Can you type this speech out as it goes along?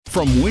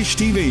From Wish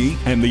TV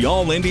and the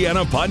All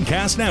Indiana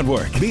Podcast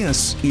Network,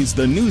 this is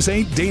the News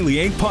 8 Daily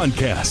 8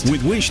 Podcast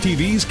with Wish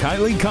TV's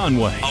Kylie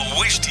Conway. A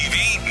Wish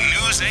TV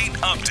News 8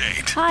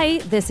 update. Hi,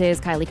 this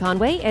is Kylie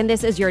Conway, and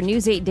this is your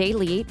News 8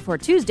 Daily 8 for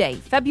Tuesday,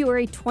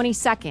 February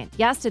 22nd.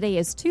 Yes, today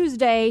is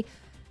Tuesday,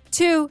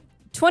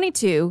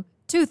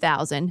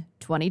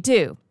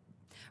 2/22/2022.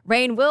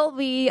 Rain will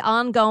be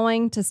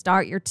ongoing to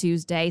start your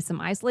Tuesday.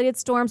 Some isolated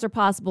storms are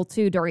possible,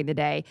 too, during the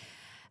day.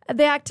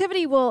 The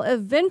activity will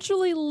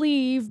eventually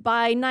leave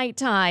by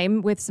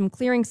nighttime with some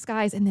clearing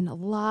skies and then a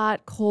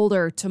lot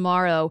colder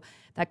tomorrow.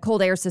 That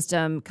cold air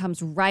system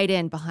comes right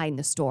in behind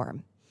the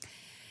storm.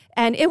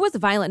 And it was a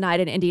violent night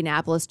in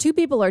Indianapolis. 2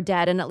 people are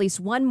dead and at least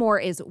 1 more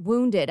is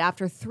wounded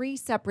after 3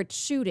 separate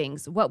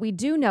shootings. What we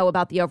do know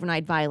about the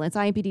overnight violence,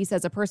 IMPD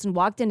says a person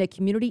walked into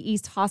Community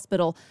East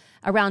Hospital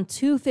around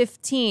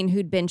 2:15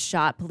 who'd been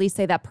shot. Police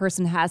say that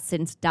person has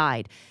since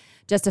died.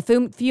 Just a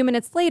few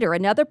minutes later,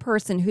 another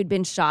person who'd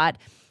been shot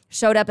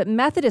showed up at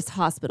Methodist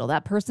Hospital.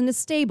 That person is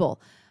stable.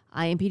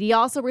 IMPD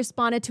also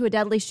responded to a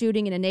deadly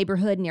shooting in a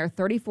neighborhood near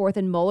 34th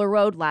and Moeller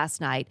Road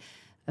last night.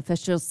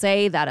 Officials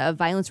say that a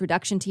violence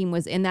reduction team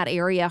was in that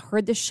area,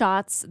 heard the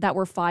shots that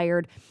were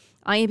fired.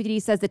 IMPD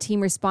says the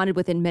team responded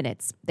within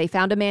minutes. They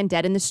found a man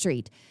dead in the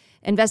street.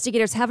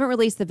 Investigators haven't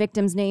released the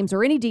victims' names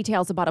or any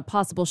details about a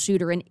possible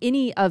shooter in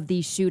any of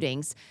these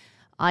shootings.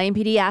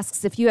 IMPD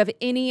asks if you have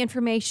any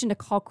information to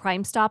call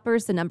Crime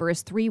Stoppers. The number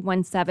is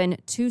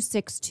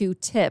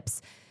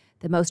 317-262-TIPS.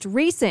 The most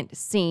recent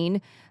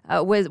scene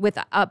was with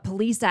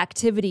police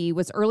activity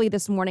was early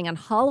this morning on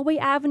Holloway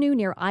Avenue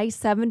near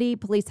I-70.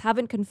 Police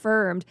haven't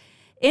confirmed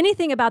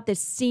anything about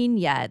this scene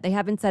yet. They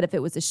haven't said if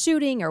it was a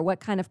shooting or what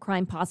kind of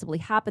crime possibly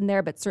happened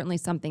there, but certainly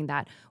something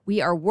that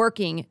we are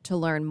working to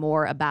learn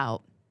more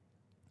about.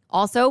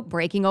 Also,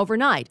 breaking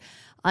overnight.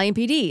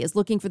 IMPD is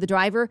looking for the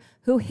driver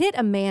who hit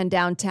a man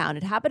downtown.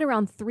 It happened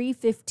around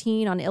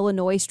 3:15 on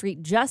Illinois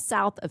Street, just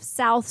south of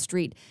South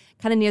Street,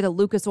 kind of near the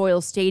Lucas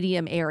Oil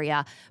Stadium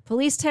area.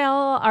 Police tell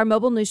our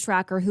mobile news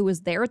tracker who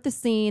was there at the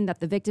scene that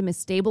the victim is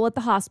stable at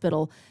the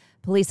hospital.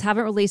 Police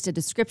haven't released a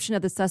description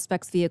of the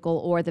suspect's vehicle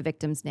or the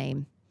victim's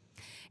name.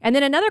 And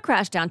then another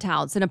crash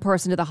downtown sent a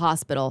person to the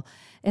hospital.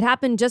 It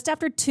happened just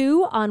after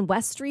 2 on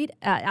West Street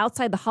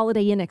outside the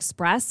Holiday Inn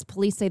Express.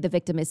 Police say the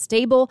victim is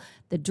stable.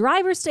 The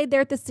driver stayed there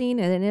at the scene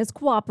and is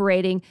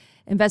cooperating.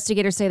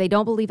 Investigators say they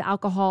don't believe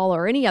alcohol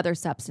or any other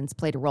substance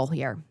played a role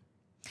here.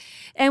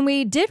 And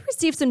we did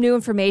receive some new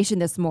information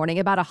this morning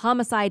about a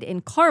homicide in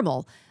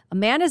Carmel. A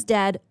man is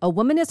dead, a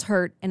woman is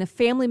hurt, and a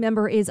family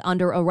member is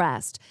under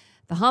arrest.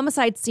 The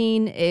homicide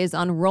scene is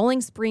on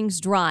Rolling Springs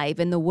Drive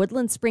in the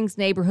Woodland Springs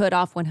neighborhood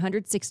off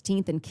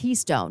 116th and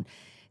Keystone.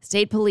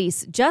 State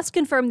police just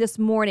confirmed this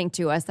morning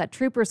to us that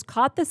troopers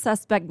caught the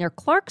suspect near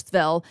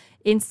Clarksville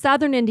in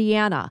southern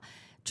Indiana.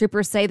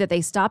 Troopers say that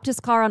they stopped his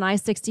car on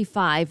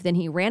I-65, then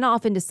he ran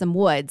off into some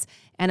woods,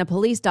 and a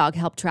police dog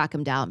helped track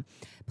him down.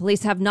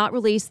 Police have not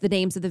released the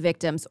names of the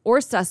victims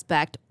or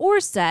suspect or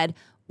said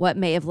what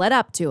may have led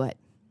up to it.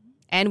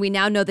 And we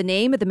now know the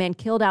name of the man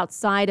killed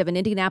outside of an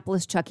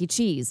Indianapolis Chuck E.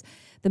 Cheese.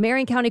 The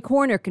Marion County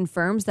coroner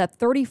confirms that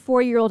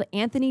 34-year-old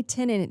Anthony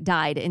Tinnen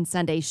died in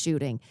Sunday's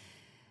shooting.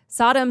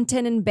 Sodom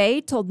Tinnen Bay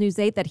told News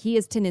 8 that he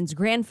is Tinnen's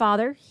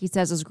grandfather. He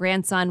says his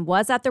grandson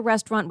was at the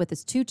restaurant with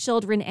his 2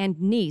 children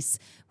and niece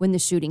when the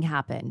shooting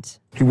happened.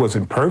 He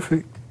wasn't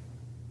perfect.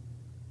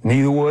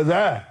 Neither was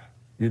I.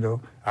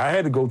 I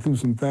had to go through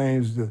some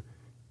things to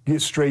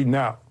get straightened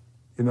out,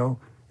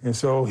 And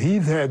so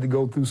he's had to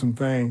go through some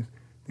things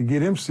to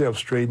get himself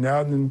straightened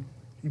out, and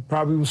he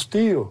probably was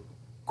still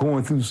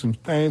going through some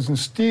things and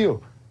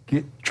still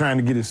trying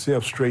to get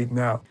himself straightened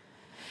out.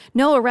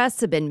 No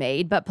arrests have been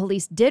made, but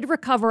police did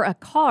recover a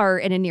car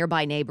in a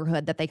nearby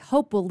neighborhood that they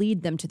hope will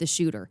lead them to the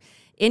shooter.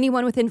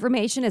 Anyone with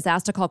information is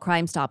asked to call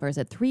Crime Stoppers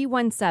at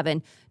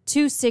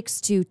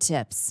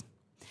 317-262-TIPS.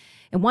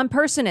 And 1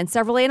 person and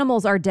several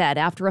animals are dead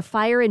after a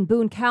fire in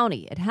Boone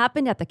County. It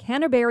happened at the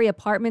Canterbury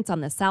Apartments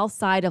on the south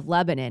side of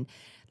Lebanon.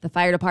 The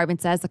fire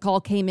department says the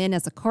call came in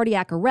as a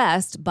cardiac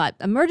arrest, but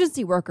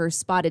emergency workers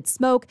spotted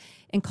smoke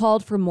and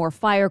called for more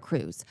fire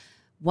crews.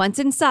 Once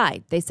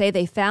inside, they say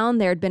they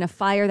found there had been a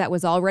fire that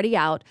was already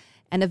out,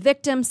 and a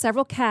victim,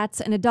 several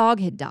cats, and a dog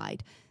had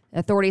died.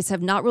 Authorities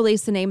have not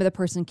released the name of the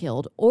person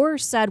killed or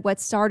said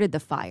what started the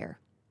fire.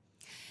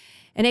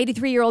 An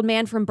 83-year-old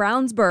man from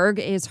Brownsburg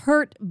is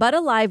hurt but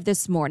alive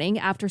this morning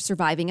after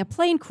surviving a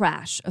plane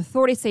crash.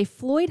 Authorities say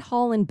Floyd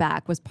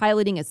Hollenbach was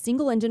piloting a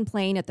single-engine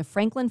plane at the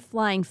Franklin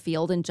Flying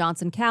Field in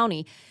Johnson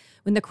County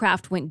when the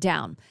craft went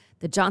down.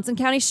 The Johnson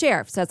County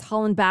Sheriff says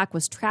Hollenbach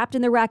was trapped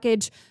in the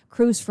wreckage.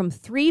 Crews from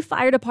 3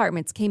 fire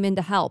departments came in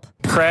to help.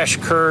 The crash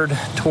occurred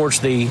towards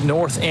the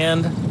north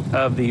end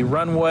of the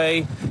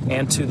runway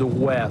and to the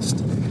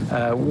west.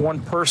 One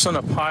person,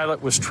 a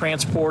pilot, was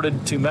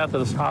transported to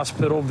Methodist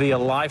Hospital via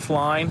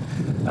lifeline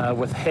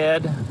with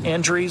head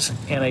injuries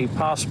and a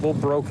possible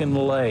broken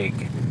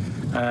leg.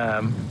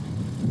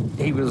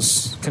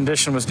 His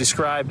condition was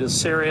described as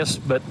serious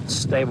but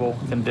stable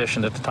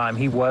condition at the time.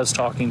 He was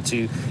talking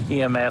to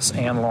EMS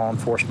and law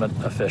enforcement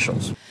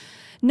officials.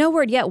 No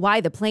word yet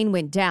why the plane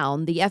went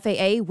down. The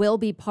FAA will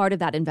be part of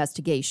that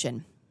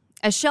investigation.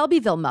 A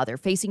Shelbyville mother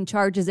facing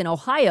charges in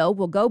Ohio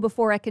will go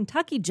before a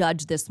Kentucky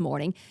judge this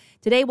morning.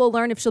 Today we'll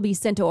learn if she'll be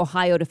sent to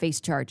Ohio to face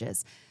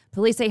charges.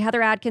 Police say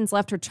Heather Adkins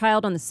left her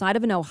child on the side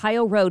of an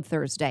Ohio road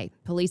Thursday.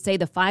 Police say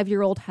the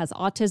 5-year-old has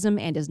autism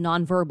and is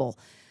nonverbal.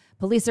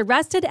 Police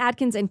arrested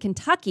Adkins in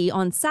Kentucky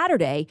on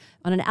Saturday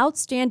on an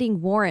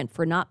outstanding warrant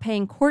for not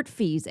paying court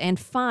fees and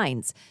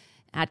fines.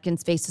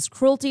 Adkins faces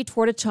cruelty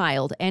toward a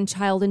child and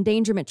child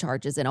endangerment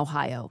charges in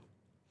Ohio.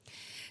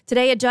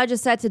 Today, a judge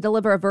is set to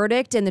deliver a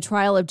verdict in the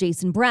trial of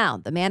Jason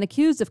Brown, the man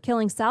accused of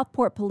killing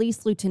Southport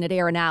Police Lieutenant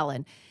Aaron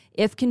Allen.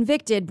 If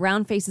convicted,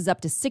 Brown faces up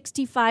to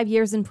 65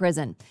 years in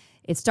prison.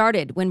 It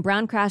started when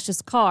Brown crashed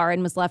his car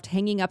and was left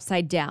hanging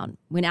upside down.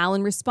 When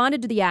Allen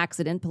responded to the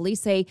accident,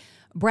 police say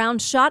Brown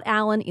shot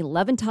Allen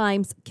 11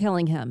 times,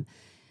 killing him.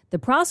 The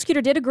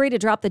prosecutor did agree to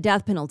drop the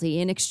death penalty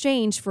in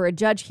exchange for a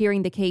judge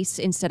hearing the case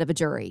instead of a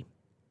jury.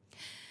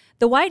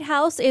 The White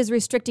House is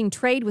restricting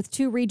trade with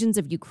 2 regions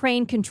of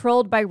Ukraine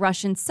controlled by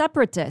Russian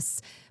separatists.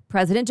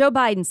 President Joe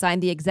Biden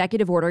signed the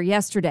executive order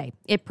yesterday.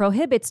 It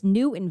prohibits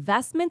new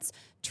investments,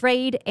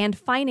 trade, and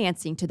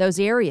financing to those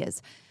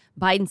areas.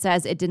 Biden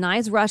says it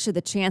denies Russia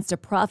the chance to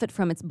profit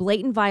from its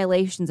blatant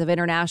violations of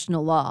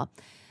international law.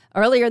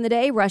 Earlier in the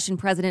day, Russian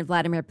President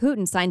Vladimir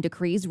Putin signed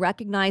decrees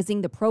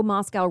recognizing the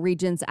pro-Moscow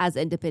regions as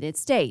independent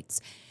states.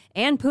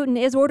 And Putin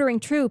is ordering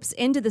troops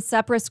into the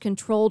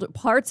separatist-controlled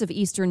parts of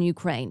eastern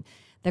Ukraine.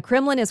 The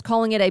Kremlin is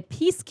calling it a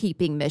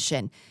peacekeeping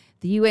mission.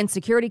 The UN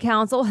Security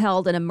Council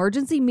held an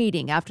emergency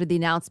meeting after the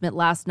announcement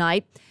last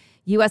night.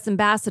 U.S.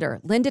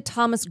 Ambassador Linda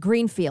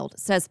Thomas-Greenfield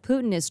says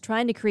Putin is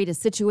trying to create a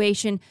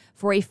situation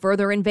for a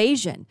further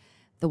invasion.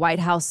 The White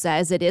House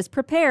says it is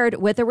prepared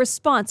with a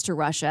response to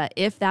Russia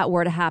if that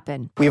were to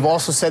happen. We've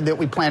also said that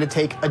we plan to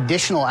take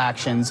additional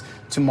actions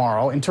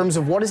tomorrow in terms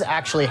of what is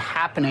actually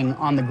happening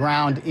on the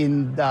ground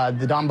in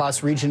the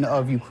Donbas region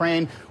of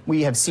Ukraine.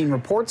 We have seen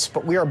reports,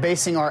 but we are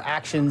basing our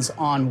actions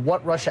on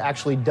what Russia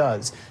actually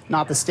does,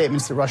 not the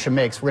statements that Russia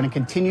makes. We're going to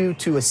continue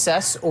to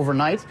assess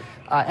overnight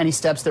any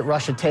steps that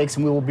Russia takes,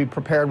 and we will be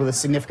prepared with a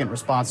significant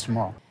response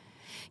tomorrow.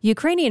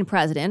 Ukrainian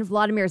President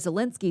Volodymyr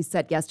Zelensky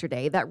said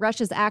yesterday that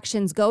Russia's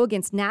actions go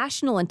against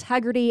national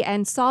integrity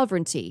and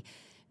sovereignty.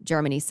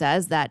 Germany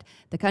says that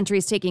the country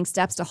is taking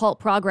steps to halt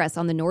progress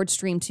on the Nord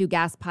Stream 2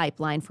 gas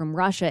pipeline from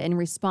Russia in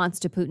response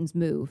to Putin's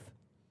move.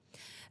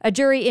 A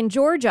jury in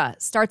Georgia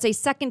starts a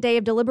second day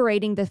of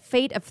deliberating the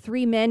fate of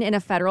 3 men in a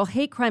federal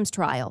hate crimes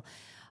trial.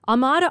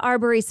 Ahmaud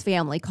Arbery's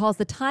family calls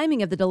the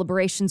timing of the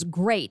deliberations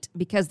great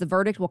because the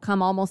verdict will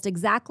come almost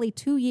exactly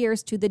 2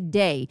 years to the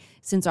day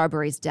since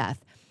Arbery's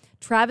death.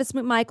 Travis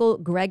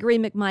McMichael, Gregory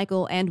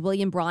McMichael, and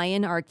William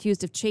Bryan are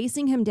accused of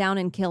chasing him down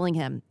and killing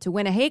him. To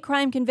win a hate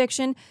crime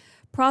conviction,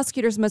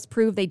 prosecutors must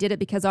prove they did it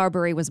because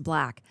Arbery was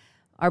black.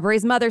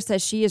 Arbery's mother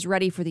says she is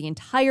ready for the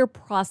entire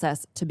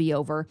process to be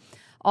over.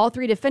 All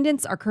 3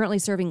 defendants are currently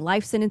serving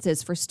life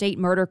sentences for state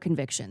murder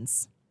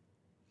convictions.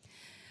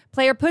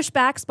 Player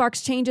pushback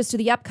sparks changes to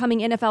the upcoming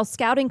NFL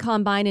scouting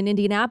combine in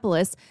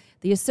Indianapolis.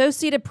 The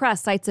Associated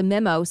Press cites a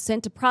memo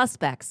sent to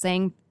prospects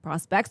saying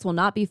prospects will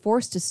not be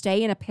forced to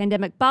stay in a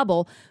pandemic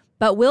bubble,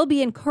 but will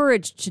be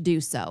encouraged to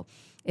do so.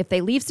 If they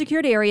leave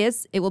secured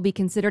areas, it will be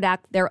considered at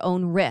their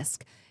own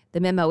risk. The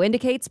memo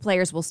indicates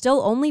players will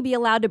still only be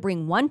allowed to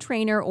bring 1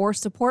 trainer or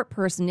support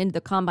person into the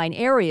combine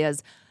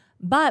areas,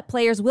 but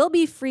players will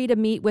be free to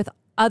meet with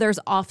others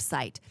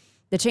off-site.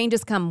 The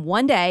changes come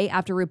 1 day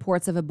after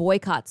reports of a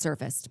boycott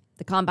surfaced.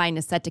 The combine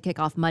is set to kick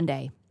off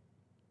Monday.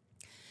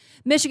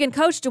 Michigan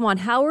coach Juwan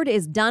Howard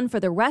is done for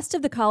the rest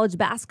of the college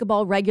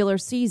basketball regular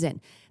season.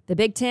 The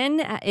Big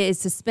Ten is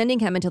suspending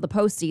him until the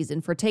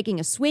postseason for taking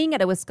a swing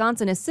at a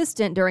Wisconsin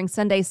assistant during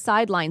Sunday's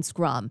sideline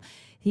scrum.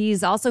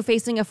 He's also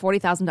facing a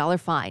 $40,000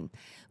 fine.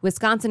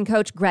 Wisconsin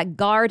coach Greg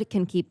Gard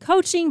can keep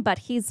coaching, but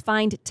he's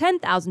fined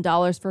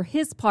 $10,000 for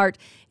his part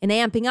in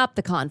amping up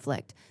the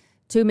conflict.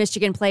 2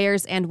 Michigan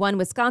players and 1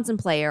 Wisconsin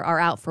player are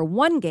out for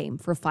 1 game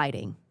for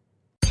fighting.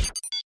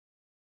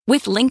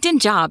 With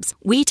LinkedIn Jobs,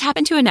 we tap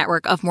into a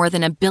network of more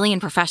than 1 billion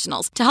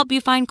professionals to help you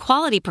find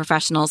quality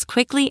professionals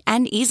quickly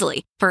and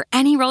easily for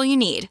any role you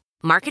need.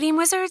 Marketing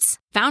wizards?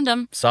 Found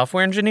them.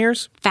 Software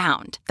engineers?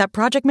 Found. That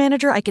project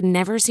manager I could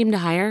never seem to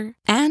hire?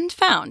 And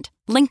found.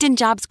 LinkedIn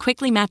Jobs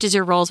quickly matches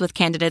your roles with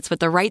candidates with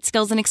the right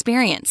skills and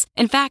experience.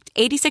 In fact,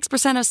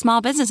 86% of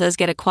small businesses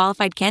get a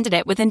qualified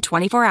candidate within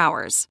 24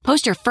 hours.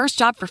 Post your first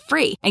job for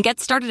free and get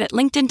started at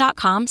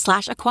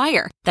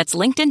linkedin.com/acquire. That's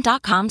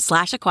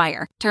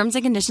linkedin.com/acquire. Terms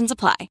and conditions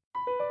apply.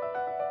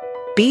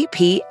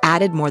 BP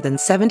added more than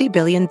 $70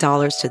 billion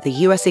to the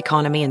U.S.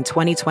 economy in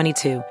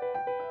 2022.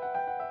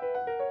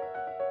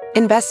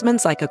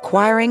 Investments like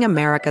acquiring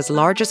America's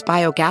largest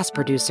biogas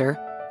producer,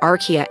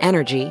 Archaea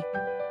Energy,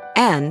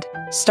 and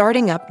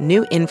starting up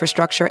new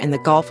infrastructure in the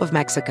Gulf of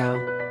Mexico.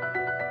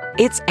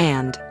 It's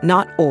and,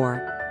 not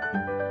or.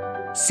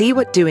 See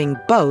what doing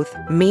both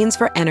means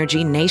for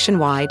energy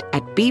nationwide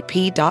at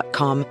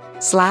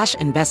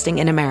bp.com/investing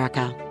in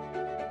America.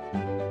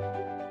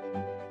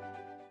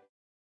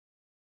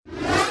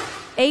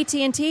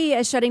 AT&T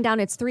is shutting down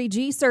its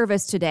 3G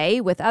service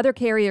today, with other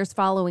carriers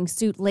following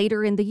suit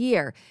later in the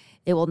year.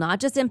 It will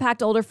not just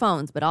impact older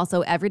phones, but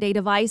also everyday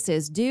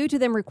devices due to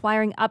them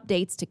requiring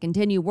updates to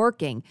continue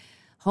working.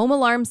 Home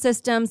alarm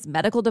systems,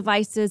 medical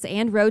devices,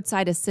 and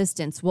roadside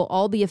assistance will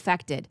all be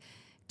affected.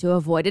 To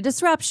avoid a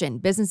disruption,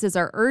 businesses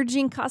are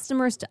urging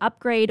customers to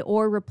upgrade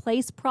or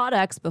replace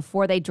products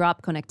before they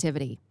drop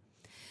connectivity.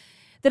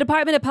 The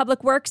Department of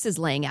Public Works is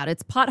laying out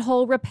its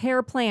pothole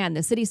repair plan.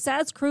 The city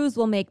says crews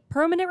will make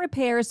permanent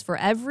repairs for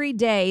every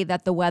day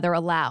that the weather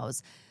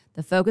allows.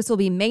 The focus will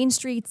be main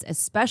streets,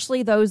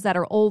 especially those that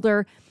are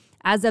older.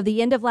 As of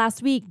the end of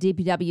last week,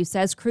 DPW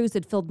says crews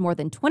had filled more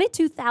than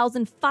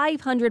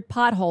 22,500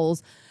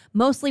 potholes,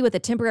 mostly with a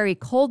temporary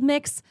cold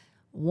mix.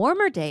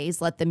 Warmer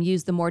days let them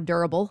use the more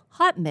durable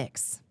hot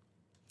mix.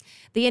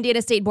 The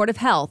Indiana State Board of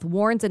Health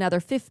warns another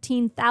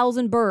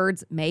 15,000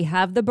 birds may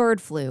have the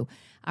bird flu.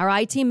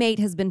 Our IT mate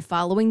has been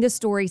following this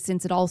story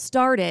since it all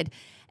started,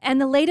 and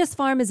the latest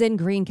farm is in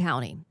Greene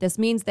County. This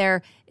means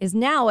there is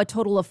now a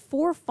total of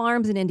 4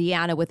 farms in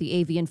Indiana with the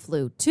avian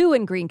flu, 2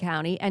 in Greene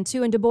County and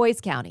 2 in Du Bois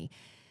County.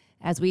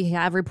 As we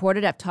have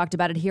reported, I've talked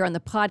about it here on the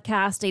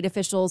podcast, state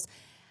officials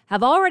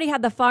have already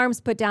had the farms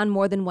put down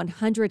more than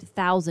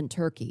 100,000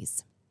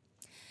 turkeys.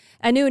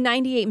 A new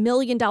 $98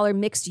 million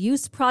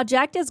mixed-use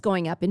project is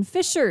going up in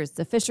Fishers.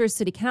 The Fishers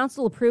City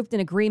Council approved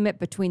an agreement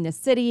between the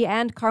city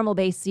and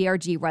Carmel-based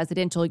CRG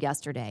Residential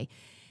yesterday.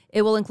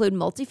 It will include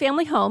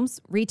multifamily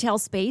homes, retail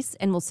space,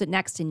 and will sit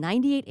next to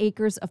 98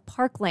 acres of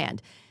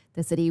parkland.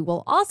 The city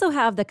will also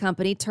have the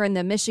company turn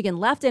the Michigan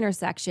left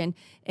intersection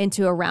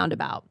into a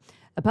roundabout.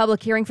 A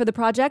public hearing for the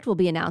project will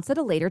be announced at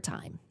a later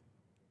time.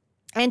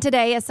 And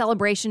today, a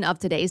celebration of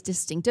today's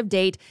distinctive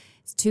date.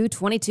 It's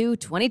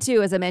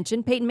 2/22/22. As I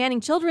mentioned, Peyton Manning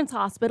Children's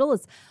Hospital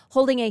is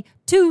holding a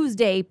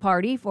Tuesday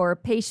party for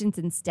patients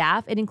and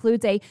staff. It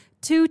includes a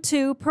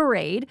tutu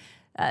parade.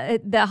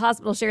 The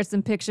hospital shares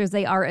some pictures.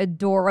 They are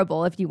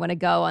adorable if you want to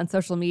go on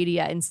social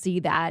media and see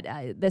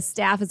that. The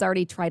staff has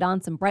already tried on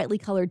some brightly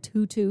colored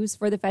tutus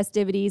for the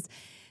festivities.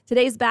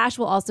 Today's bash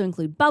will also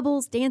include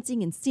bubbles,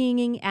 dancing, and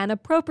singing, and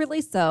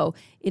appropriately so,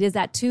 it is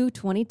at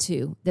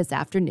 2:22 this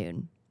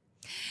afternoon.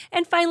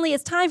 And finally,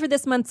 it's time for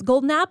this month's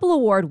Golden Apple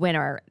Award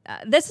winner.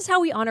 This is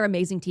how we honor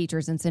amazing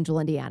teachers in Central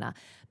Indiana.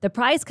 The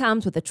prize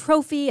comes with a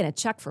trophy and a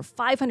check for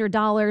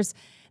 $500.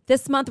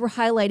 This month, we're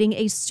highlighting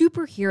a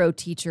superhero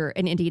teacher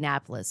in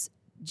Indianapolis.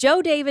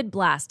 Joe David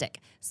Blastic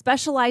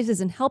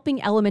specializes in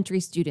helping elementary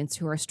students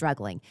who are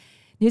struggling.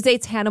 News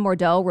 8's Hannah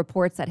Mordeau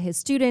reports that his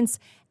students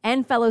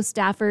and fellow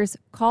staffers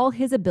call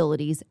his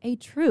abilities a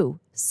true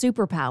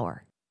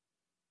superpower.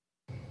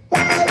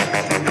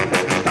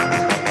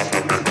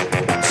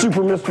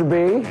 Super Mr.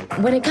 B.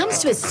 When it comes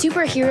to a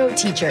superhero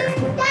teacher,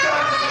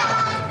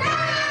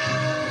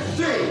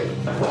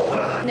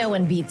 no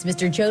one beats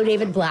Mr. Joe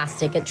David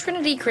Blastic at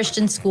Trinity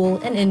Christian School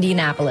in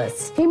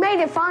Indianapolis. He made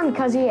it fun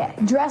because he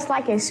dressed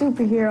like a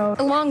superhero.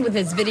 Along with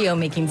his video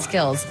making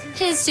skills,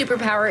 his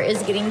superpower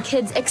is getting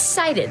kids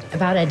excited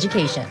about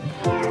education.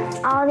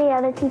 All the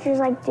other teachers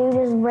do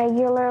just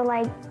regular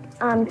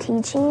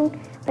teaching,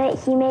 but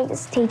he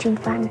makes teaching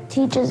fun.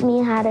 Teaches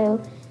me how to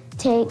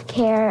take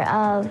care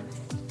of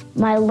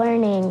my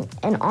learning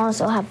and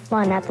also have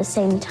fun at the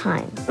same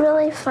time.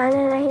 Really fun,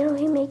 and I know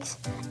he makes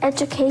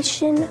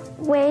education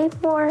way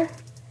more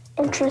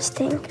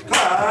interesting.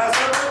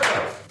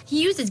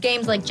 He uses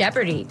games like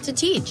Jeopardy to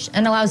teach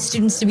and allows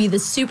students to be the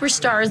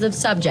superstars of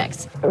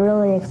subjects.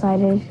 Really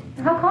excited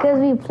because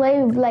we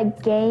play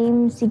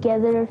games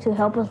together to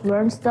help us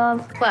learn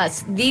stuff.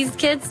 Plus, these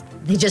kids,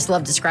 they just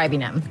love describing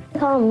him. I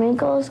call him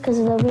Wrinkles because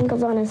of the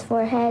wrinkles on his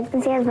forehead.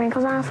 Since he has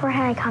wrinkles on his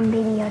forehead, I call him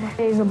Baby Yoda.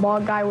 He's a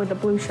bald guy with a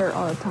blue shirt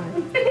all the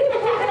time.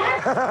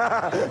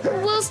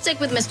 We'll stick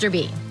with Mr.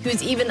 B,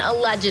 who's even a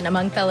legend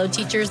among fellow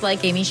teachers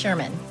like Amy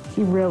Sherman.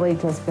 He really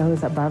just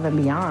goes above and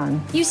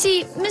beyond. You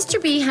see, Mr.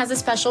 B has a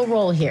special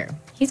role here.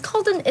 He's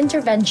called an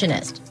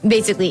interventionist.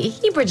 Basically,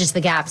 he bridges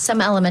the gap some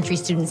elementary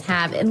students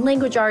have in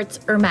language arts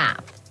or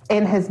math.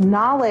 And his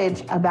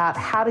knowledge about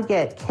how to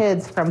get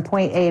kids from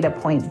point A to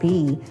point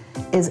B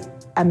is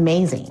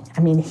amazing.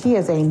 I mean, he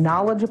is a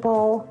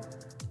knowledgeable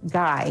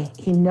guy.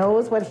 He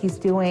knows what he's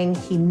doing.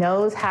 He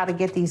knows how to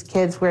get these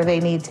kids where they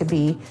need to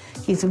be.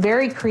 He's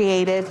very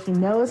creative. He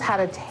knows how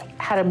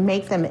to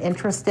make them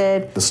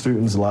interested. The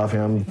students love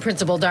him.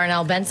 Principal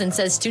Darnell Benson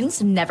says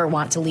students never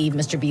want to leave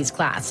Mr. B's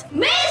class. Mr.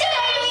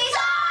 B's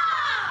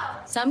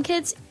off! Some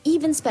kids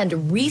even spend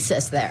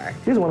recess there.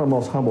 He's one of the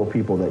most humble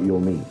people that you'll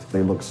meet.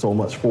 They look so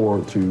much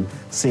forward to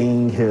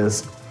seeing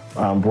his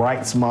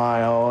bright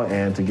smile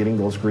and to getting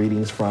those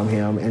greetings from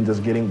him and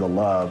just getting the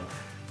love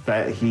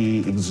that he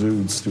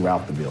exudes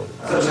throughout the building.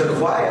 Such a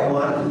quiet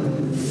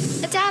one.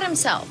 A dad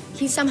himself,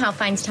 he somehow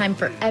finds time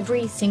for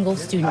every single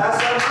student,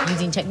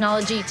 using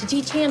technology to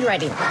teach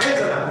handwriting,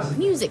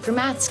 music for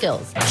math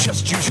skills,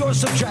 just use your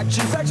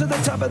subtraction, back to the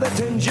top of the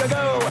tins you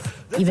go.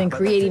 Even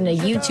creating a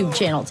YouTube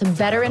channel to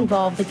better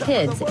involve the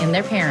kids and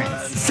their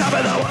parents. Top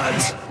of the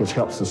ones. Which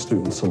helps the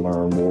students to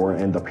learn more,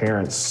 and the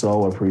parents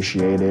so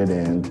appreciate it,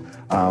 and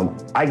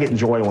I get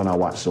joy when I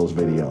watch those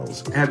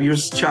videos. Have your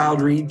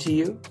child read to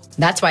you?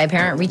 That's why a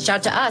parent reached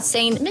out to us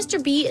saying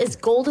Mr. B is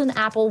Golden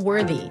Apple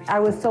worthy. I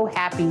was so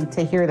happy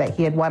to hear that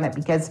he had won it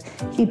because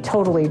he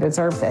totally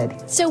deserves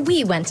it. So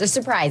we went to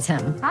surprise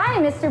him.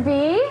 Hi, Mr.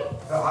 B.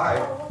 Oh,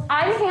 hi.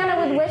 I'm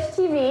Hannah with Wish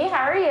TV.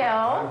 How are you?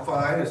 I'm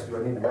fine. Do I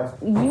need to mess?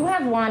 You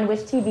have won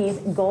Wish TV's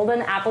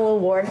Golden Apple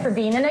Award for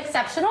being an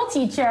exceptional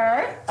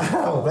teacher.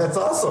 Oh, that's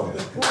awesome.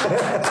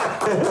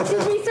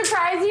 Did we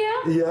surprise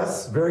you?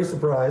 Yes, very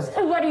surprised.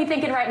 What are you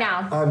thinking right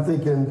now? I'm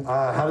thinking,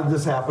 how did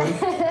this happen?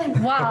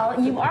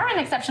 Well, you are an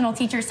exceptional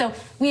teacher, so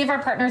we have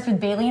our partners with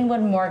Bailey &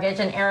 Wood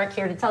Mortgage and Eric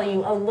here to tell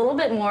you a little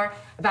bit more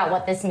about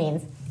what this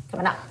means.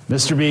 Coming up.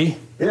 Mr. B,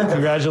 yes.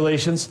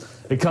 Congratulations.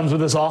 It comes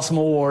with this awesome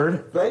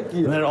award. Thank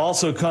you. And then it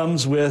also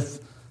comes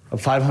with a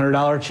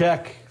 $500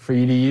 check for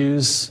you to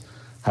use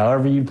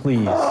however you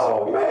please.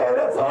 Oh, man,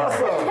 that's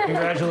awesome.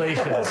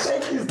 Congratulations.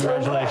 Thank you so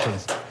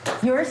Congratulations.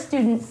 much. Your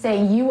students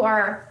say you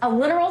are a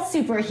literal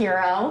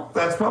superhero.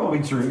 That's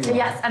probably true. Yeah.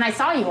 Yes, and I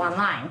saw you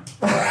online.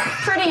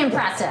 Pretty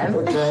impressive.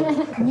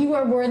 Okay. You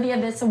are worthy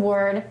of this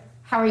award.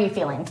 How are you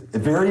feeling?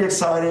 Very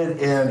excited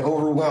and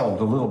overwhelmed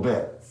a little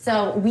bit.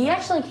 So we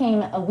actually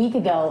came a week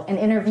ago and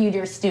interviewed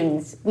your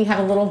students. We have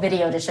a little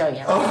video to show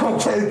you. Oh,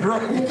 okay,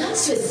 great. When it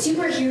comes to a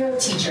superhero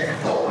teacher,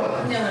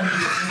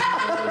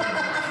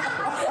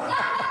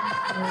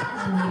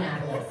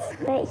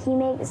 But he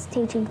makes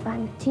teaching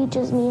fun.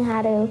 Teaches me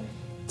how to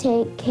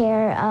take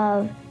care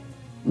of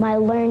my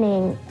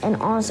learning and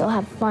also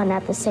have fun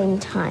at the same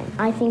time.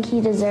 I think he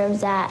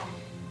deserves that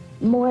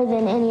more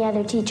than any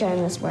other teacher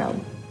in this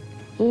world.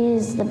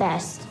 He's the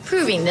best.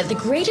 Proving that the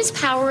greatest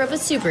power of a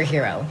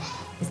superhero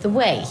is the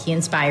way he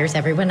inspires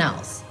everyone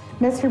else.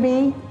 Mr.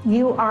 B,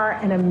 you are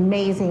an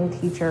amazing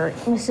teacher.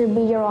 Mr.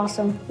 B, you're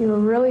awesome. You're a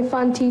really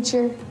fun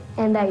teacher,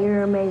 and that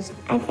you're amazing.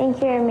 I think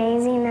you're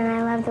amazing, and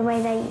I love the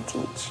way that you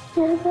teach.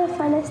 You're the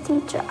funnest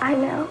teacher I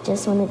know.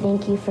 Just want to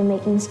thank you for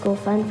making school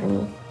fun for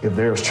me. If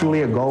there's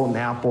truly a golden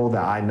apple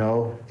that I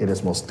know, it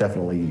is most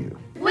definitely you.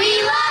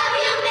 We love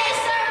you,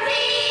 Mr. B!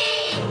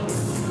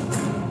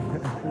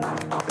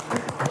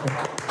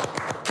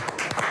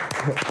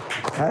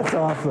 That's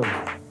awesome.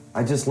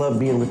 I just love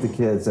being with the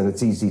kids, and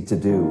it's easy to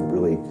do,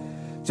 really.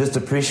 Just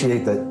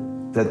appreciate that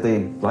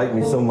they like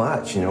me so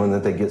much, and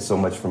that they get so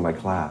much from my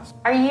class.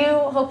 Are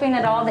you hoping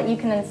at all that you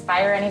can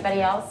inspire anybody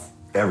else?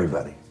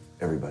 Everybody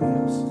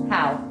else.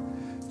 How?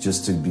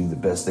 Just to be the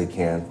best they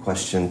can,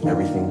 question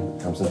everything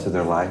that comes into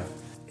their life,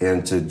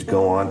 and to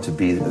go on to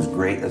be as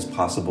great as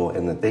possible,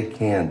 and that they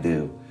can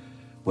do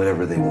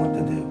whatever they want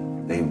to do.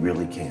 They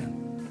really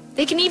can.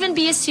 They can even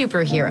be a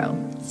superhero,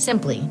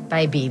 simply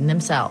by being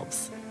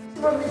themselves.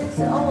 It's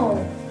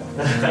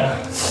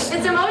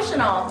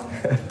emotional.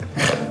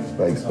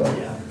 Thanks, bud.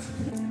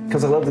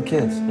 Because I love the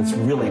kids. That's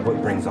really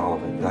what brings all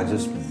of it. I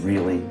just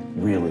really,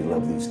 really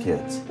love these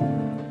kids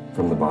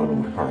from the bottom of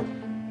my heart.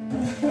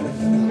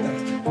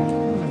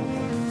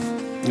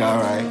 All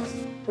right.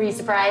 Were you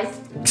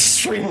surprised?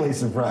 Extremely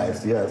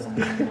surprised, yes.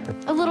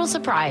 A little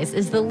surprise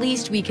is the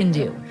least we can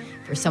do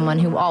for someone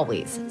who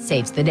always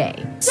saves the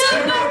day.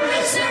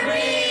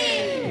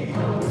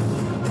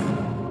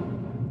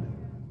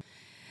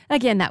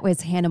 Again, that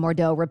was Hannah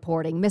Mordeau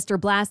reporting. Mr.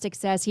 Blastic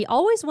says he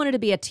always wanted to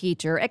be a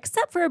teacher,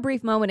 except for a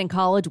brief moment in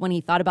college when he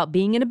thought about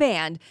being in a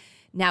band.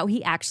 Now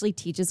he actually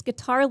teaches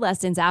guitar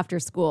lessons after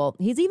school.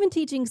 He's even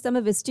teaching some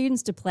of his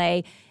students to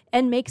play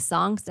and make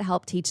songs to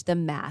help teach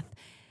them math.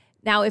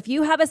 Now, if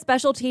you have a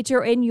special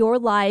teacher in your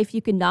life,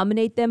 you can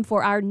nominate them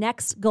for our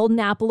next Golden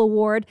Apple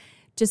Award.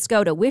 Just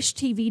go to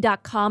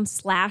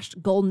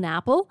wishtv.com/Golden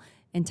Apple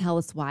and tell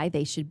us why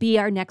they should be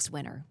our next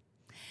winner.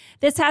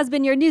 This has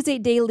been your News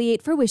 8 Daily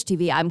 8 for Wish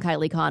TV. I'm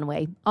Kylie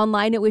Conway.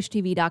 Online at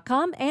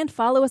wishtv.com and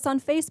follow us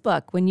on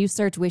Facebook when you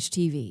search Wish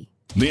TV.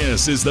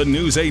 This is the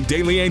News 8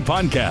 Daily 8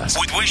 podcast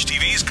with Wish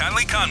TV's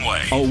Kylie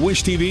Conway. A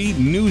Wish TV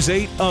News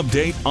 8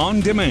 update on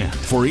demand.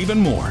 For even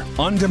more,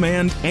 on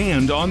demand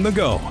and on the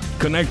go.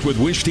 Connect with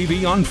Wish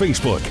TV on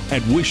Facebook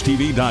at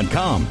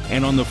wishtv.com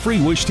and on the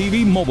free Wish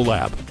TV mobile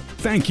app.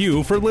 Thank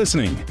you for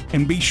listening.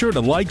 And be sure to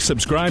like,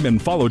 subscribe, and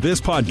follow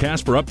this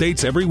podcast for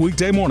updates every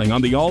weekday morning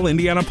on the All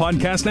Indiana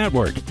Podcast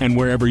Network and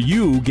wherever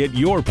you get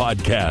your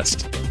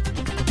podcast.